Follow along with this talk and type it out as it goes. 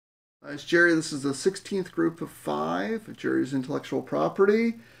It's Jerry. This is the 16th group of 5. Jerry's intellectual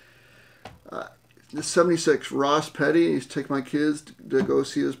property. The 76, Ross Petty. He used to take my kids to go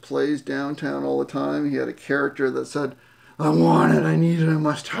see his plays downtown all the time. He had a character that said, "I want it, I need it, I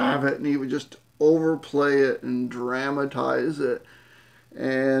must have it." And he would just overplay it and dramatize it.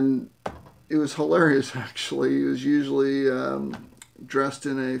 And it was hilarious, actually. He was usually dressed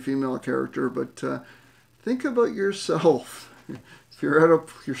in a female character. But think about yourself. If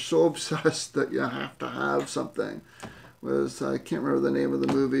you're so obsessed that you have to have something. I can't remember the name of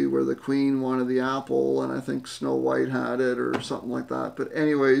the movie where the Queen wanted the apple, and I think Snow White had it or something like that. But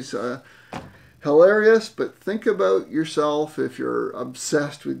anyways, hilarious. But think about yourself if you're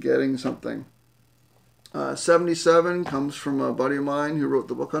obsessed with getting something. 77 comes from a buddy of mine who wrote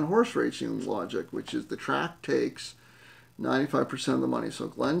the book on horse racing logic, which is the track takes 95% of the money. So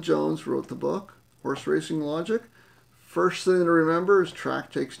Glenn Jones wrote the book, Horse Racing Logic. First thing to remember is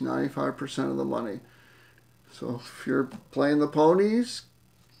track takes 95% of the money. So if you're playing the ponies,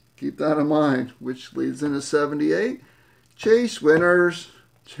 keep that in mind, which leads into 78. Chase winners,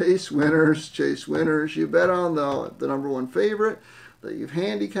 chase winners, chase winners. You bet on the number one favorite that you've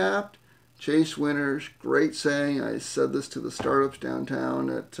handicapped. Chase winners, great saying. I said this to the startups downtown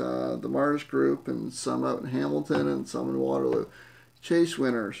at the Mars Group, and some out in Hamilton and some in Waterloo. Chase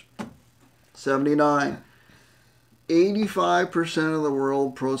winners. 79. 85% of the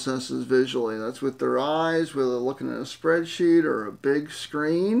world processes visually. That's with their eyes, whether they're looking at a spreadsheet or a big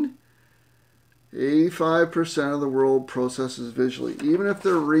screen. 85% of the world processes visually. Even if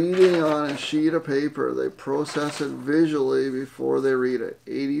they're reading on a sheet of paper, they process it visually before they read it.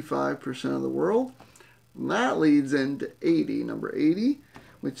 85% of the world. And that leads into 80, number 80,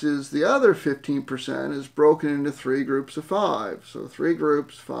 which is the other 15% is broken into 3 groups of 5. So 3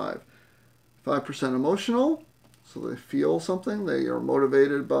 groups, 5. 5% emotional. So they feel something. They are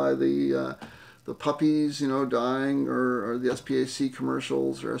motivated by the puppies, dying, or the SPAC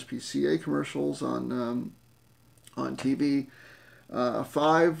commercials or SPCA commercials on TV.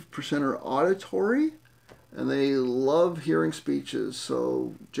 5% are auditory, and they love hearing speeches.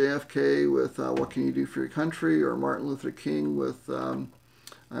 So JFK with "What Can You Do for Your Country?" or Martin Luther King with "I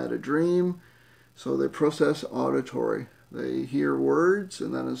Had a Dream." So they process auditory. They hear words,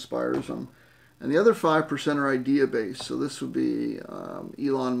 and that inspires them. And the other 5% are idea-based. So this would be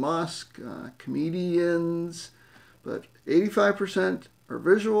Elon Musk, comedians, but 85% are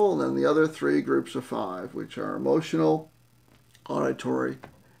visual, and then the other 3 groups of 5, which are emotional, auditory,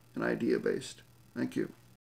 and idea-based. Thank you.